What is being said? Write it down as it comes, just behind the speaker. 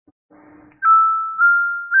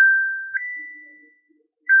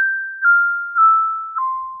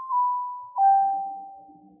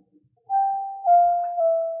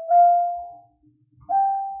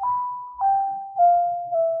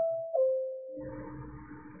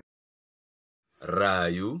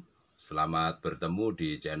Rahayu, selamat bertemu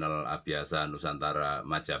di channel Biasa Nusantara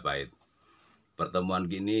Majapahit. Pertemuan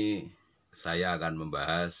kini saya akan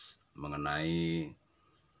membahas mengenai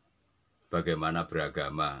bagaimana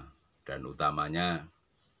beragama dan utamanya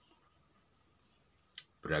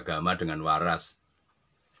beragama dengan waras.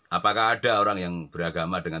 Apakah ada orang yang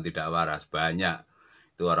beragama dengan tidak waras? Banyak.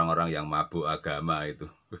 Itu orang-orang yang mabuk agama itu.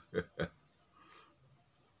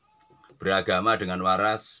 Beragama dengan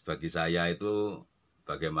waras bagi saya itu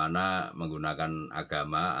bagaimana menggunakan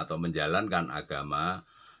agama atau menjalankan agama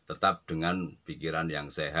tetap dengan pikiran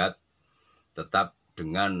yang sehat, tetap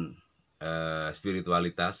dengan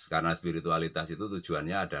spiritualitas, karena spiritualitas itu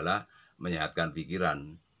tujuannya adalah menyehatkan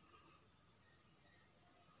pikiran.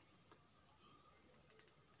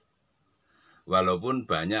 Walaupun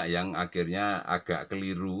banyak yang akhirnya agak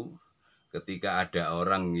keliru ketika ada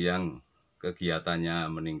orang yang kegiatannya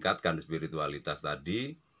meningkatkan spiritualitas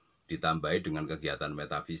tadi ditambahi dengan kegiatan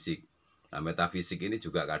metafisik. Nah, metafisik ini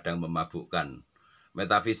juga kadang memabukkan.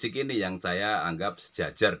 Metafisik ini yang saya anggap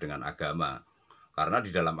sejajar dengan agama. Karena di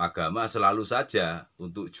dalam agama selalu saja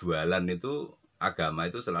untuk jualan itu, agama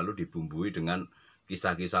itu selalu dibumbui dengan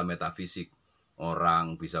kisah-kisah metafisik.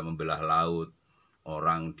 Orang bisa membelah laut,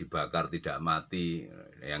 orang dibakar tidak mati,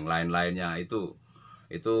 yang lain-lainnya itu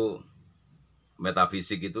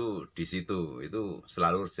metafisik itu di situ, itu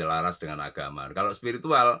selalu selaras dengan agama. Kalau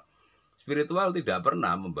spiritual tidak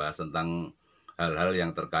pernah membahas tentang hal-hal yang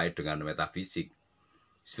terkait dengan metafisik.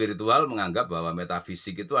 Spiritual menganggap bahwa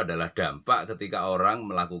metafisik itu adalah dampak ketika orang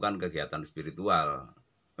melakukan kegiatan spiritual.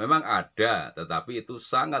 Memang ada, tetapi itu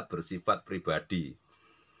sangat bersifat pribadi.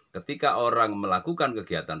 Ketika orang melakukan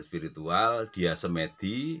kegiatan spiritual, dia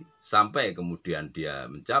semedi sampai kemudian dia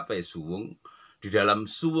mencapai suwung. Di dalam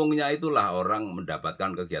suwungnya itulah orang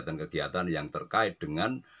mendapatkan kegiatan-kegiatan yang terkait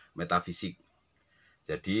dengan metafisik.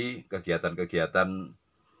 Jadi kegiatan-kegiatan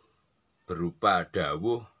berupa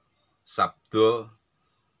dawuh, sabda,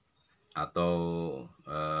 atau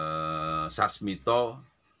SASMITA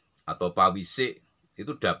atau pawisik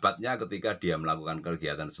itu dapatnya ketika dia melakukan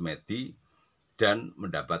kegiatan semedi dan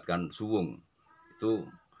mendapatkan suwung. Itu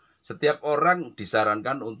setiap orang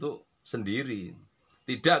disarankan untuk sendiri.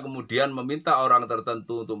 Tidak kemudian meminta orang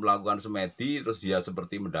tertentu untuk melakukan semedi, terus dia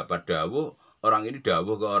seperti mendapat dawuh, orang ini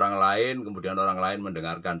dawuh ke orang lain, kemudian orang lain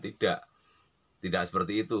mendengarkan. Tidak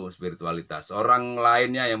seperti itu spiritualitas. Orang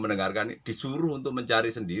lainnya yang mendengarkan disuruh untuk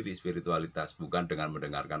mencari sendiri spiritualitas, bukan dengan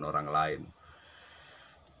mendengarkan orang lain.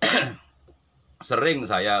 Sering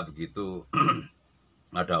saya begitu,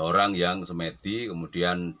 ada orang yang semedi,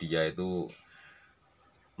 kemudian dia itu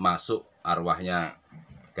masuk arwahnya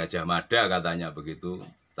Gajah Mada katanya begitu.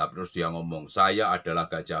 Tapi terus dia ngomong, saya adalah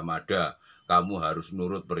Gajah Mada, kamu harus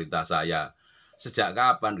nurut perintah saya. Sejak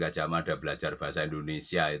kapan Gajah Mada belajar bahasa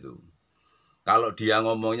Indonesia itu? Kalau dia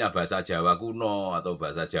ngomongnya bahasa Jawa kuno atau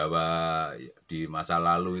bahasa Jawa di masa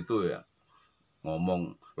lalu itu ya,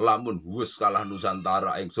 ngomong lamun wus kalah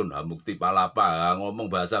Nusantara ingsun hamukti palapa, ngomong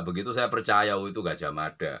bahasa begitu saya percaya itu Gajah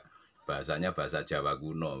Mada. Bahasanya bahasa Jawa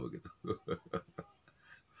kuno begitu.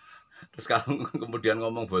 Terus kalau kemudian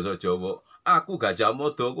ngomong bahasa Jawa, aku Gajah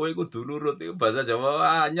Mada, kowe kudu nurut, itu bahasa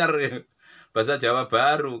Jawa anyar ya. Bahasa Jawa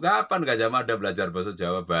baru. Kapan Gajah Mada belajar bahasa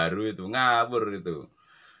Jawa baru itu? Ngawur itu.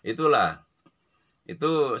 Itulah.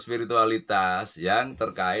 Itu spiritualitas yang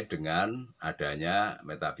terkait dengan adanya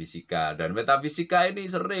metafisika. Dan metafisika ini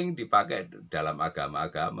sering dipakai dalam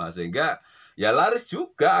agama-agama. Sehingga ya laris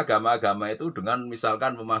juga agama-agama itu dengan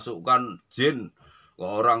misalkan memasukkan jin.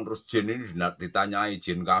 Orang terus jin ini ditanyai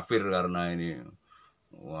jin kafir karena ini.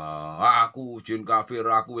 Wah, aku jin kafir,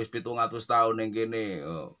 aku wis 700 tahun yang gini.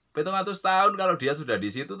 700 tahun kalau dia sudah di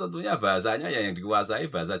situ tentunya bahasanya yang dikuasai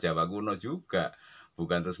bahasa Jawa kuno juga.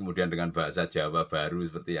 Bukan terus kemudian dengan bahasa Jawa baru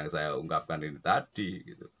seperti yang saya ungkapkan ini tadi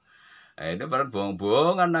gitu. Nah, ini baru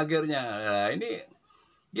bohong-bohongan akhirnya. Nah, ini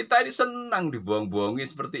kita ini senang dibohong-bohongi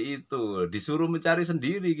seperti itu. Disuruh mencari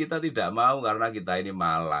sendiri kita tidak mau karena kita ini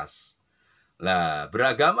malas. Nah,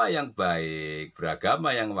 beragama yang baik,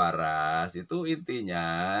 beragama yang waras, itu intinya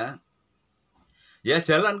ya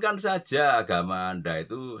jalankan saja agama Anda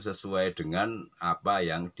itu sesuai dengan apa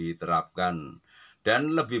yang diterapkan.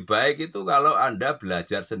 Dan lebih baik itu kalau Anda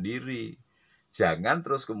belajar sendiri. Jangan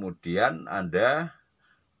terus kemudian Anda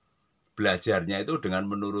belajarnya itu dengan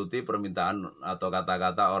menuruti permintaan atau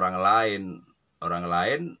kata-kata orang lain. Orang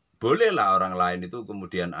lain, bolehlah orang lain itu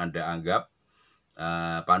kemudian Anda anggap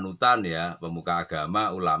panutan ya, pemuka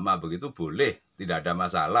agama, ulama begitu boleh, tidak ada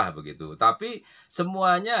masalah begitu. Tapi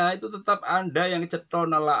semuanya itu tetap Anda yang cetha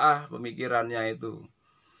nelaah pemikirannya itu.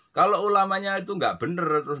 Kalau ulamanya itu nggak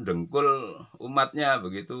bener terus dengkul umatnya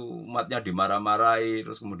begitu, umatnya dimarah-marahi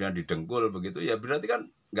terus kemudian didengkul begitu, ya berarti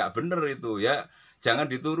kan nggak bener itu ya,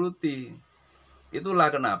 jangan dituruti.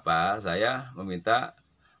 Itulah kenapa saya meminta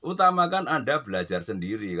utamakan Anda belajar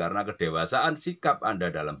sendiri, karena kedewasaan sikap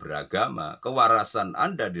Anda dalam beragama, kewarasan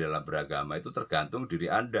Anda di dalam beragama itu tergantung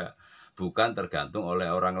diri Anda, bukan tergantung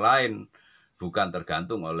oleh orang lain, bukan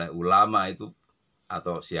tergantung oleh ulama itu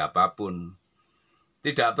atau siapapun.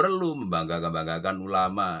 Tidak perlu membanggakan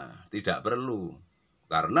ulama, tidak perlu.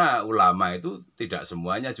 Karena ulama itu tidak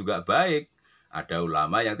semuanya juga baik. Ada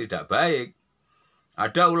ulama yang tidak baik.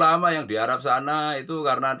 Ada ulama yang di Arab sana itu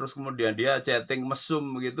karena terus kemudian dia chatting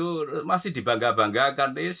mesum gitu, masih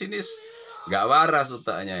dibangga-banggakan. Di sini nggak waras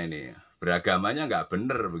otaknya ini. Beragamanya nggak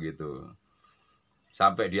bener begitu.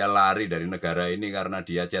 Sampai dia lari dari negara ini karena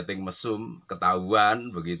dia chatting mesum, ketahuan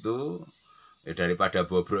begitu. Ya, daripada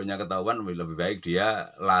bobroknya ketahuan, lebih baik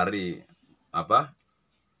dia lari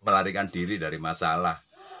melarikan diri dari masalah.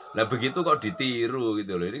 Nah begitu kok ditiru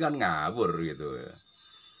gitu loh, ini kan ngawur gitu.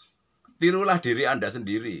 Tirulah diri Anda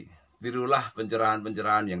sendiri, tirulah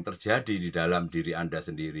pencerahan-pencerahan yang terjadi di dalam diri Anda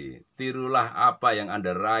sendiri, tirulah apa yang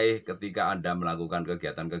Anda raih ketika Anda melakukan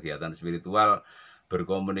kegiatan-kegiatan spiritual,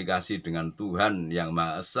 berkomunikasi dengan Tuhan yang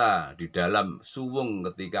Maha Esa, di dalam suwung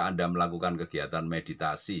ketika Anda melakukan kegiatan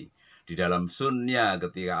meditasi, di dalam sunnya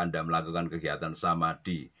ketika Anda melakukan kegiatan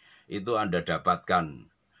samadhi, itu Anda dapatkan.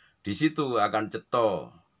 Di situ akan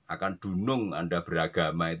ceto, akan dunung Anda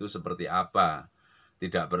beragama itu seperti apa.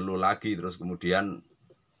 Tidak perlu lagi terus kemudian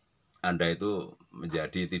Anda itu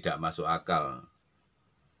menjadi tidak masuk akal.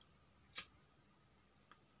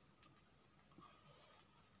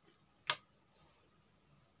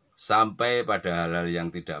 Sampai pada hal-hal yang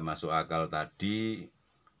tidak masuk akal tadi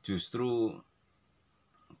justru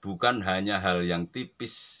bukan hanya hal yang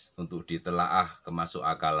tipis untuk ditelaah kemasuk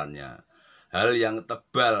akalannya. Hal yang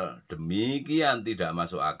tebal demikian tidak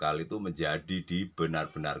masuk akal itu menjadi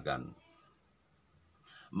dibenar-benarkan.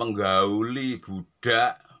 Menggauli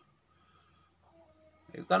budak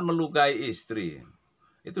itu kan melukai istri,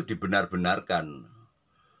 itu dibenar-benarkan.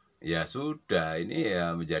 Ya sudah, ini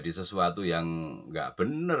ya menjadi sesuatu yang nggak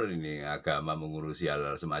benar, ini agama mengurusi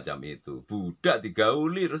hal semacam itu. Budak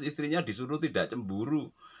digauli terus istrinya disuruh tidak cemburu,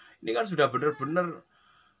 ini kan sudah benar-benar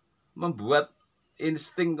membuat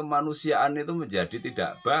insting kemanusiaan itu menjadi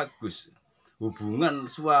tidak bagus. Hubungan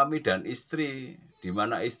suami dan istri, di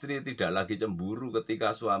mana istri tidak lagi cemburu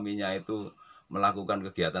ketika suaminya itu melakukan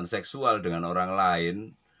kegiatan seksual dengan orang lain,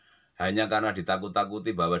 hanya karena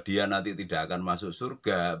ditakut-takuti bahwa dia nanti tidak akan masuk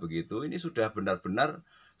surga, begitu. Ini sudah benar-benar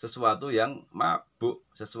sesuatu yang mabuk,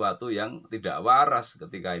 sesuatu yang tidak waras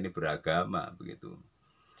ketika ini beragama, begitu.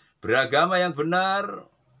 Beragama yang benar,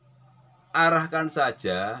 arahkan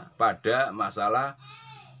saja pada masalah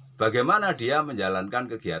bagaimana dia menjalankan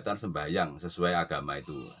kegiatan sembahyang sesuai agama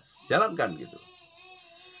itu. Jalankan gitu.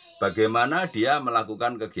 Bagaimana dia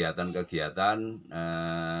melakukan kegiatan-kegiatan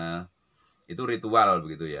itu ritual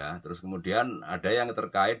begitu ya. Terus kemudian ada yang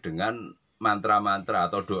terkait dengan mantra-mantra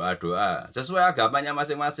atau doa-doa sesuai agamanya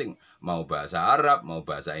masing-masing. Mau bahasa Arab, mau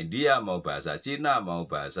bahasa India, mau bahasa Cina, mau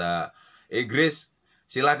bahasa Inggris.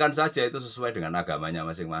 Silakan saja, itu sesuai dengan agamanya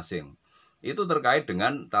masing-masing. Itu terkait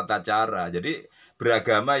dengan tata cara. Jadi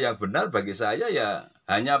beragama yang benar bagi saya ya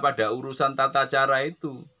hanya pada urusan tata cara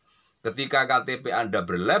itu. Ketika KTP Anda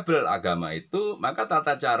berlabel agama itu, maka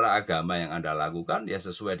tata cara agama yang Anda lakukan ya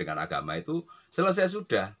sesuai dengan agama itu, selesai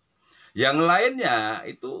sudah. Yang lainnya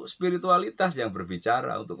itu spiritualitas yang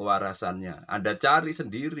berbicara untuk kewarasannya. Anda cari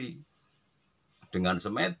sendiri dengan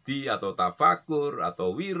semedi atau tafakur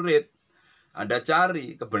atau wirid. Anda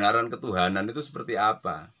cari kebenaran ketuhanan itu seperti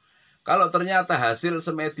apa. Kalau ternyata hasil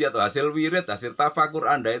semedi atau hasil wirid, hasil tafakur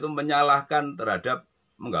Anda itu menyalahkan terhadap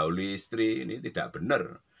menggauli istri, ini tidak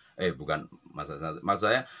benar. Bukan, maksud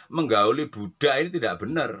saya menggauli budak ini tidak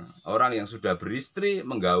benar. Orang yang sudah beristri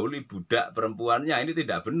menggauli budak perempuannya ini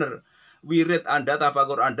tidak benar. Wirid Anda,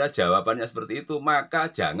 tafakur Anda jawabannya seperti itu,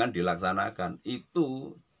 maka jangan dilaksanakan.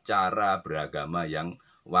 Itu cara beragama yang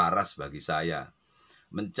waras bagi saya.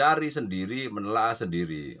 Mencari sendiri, menelaah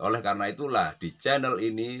sendiri. Oleh karena itulah di channel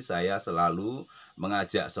ini saya selalu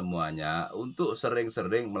mengajak semuanya untuk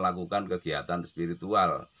sering-sering melakukan kegiatan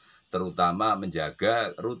spiritual, terutama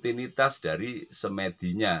menjaga rutinitas dari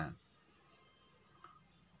semedinya.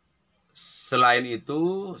 Selain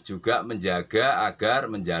itu juga menjaga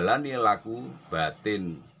agar menjalani laku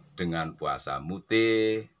batin dengan puasa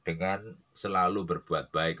mutih, dengan selalu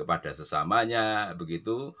berbuat baik kepada sesamanya,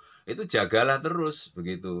 begitu. Itu jagalah terus,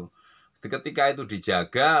 begitu. Ketika itu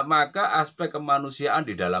dijaga, maka aspek kemanusiaan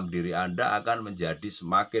di dalam diri Anda akan menjadi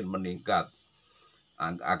semakin meningkat.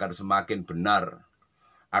 akan semakin benar,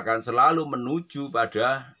 akan selalu menuju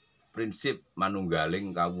pada prinsip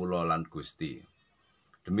manunggaling kawula lan Gusti.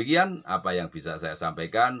 Demikian apa yang bisa saya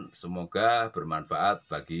sampaikan, semoga bermanfaat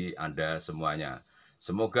bagi Anda semuanya.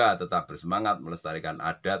 Semoga tetap bersemangat melestarikan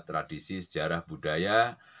adat, tradisi, sejarah,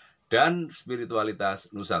 budaya, dan spiritualitas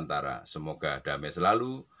Nusantara. Semoga damai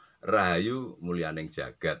selalu, rahayu mulyaning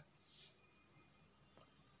jagat.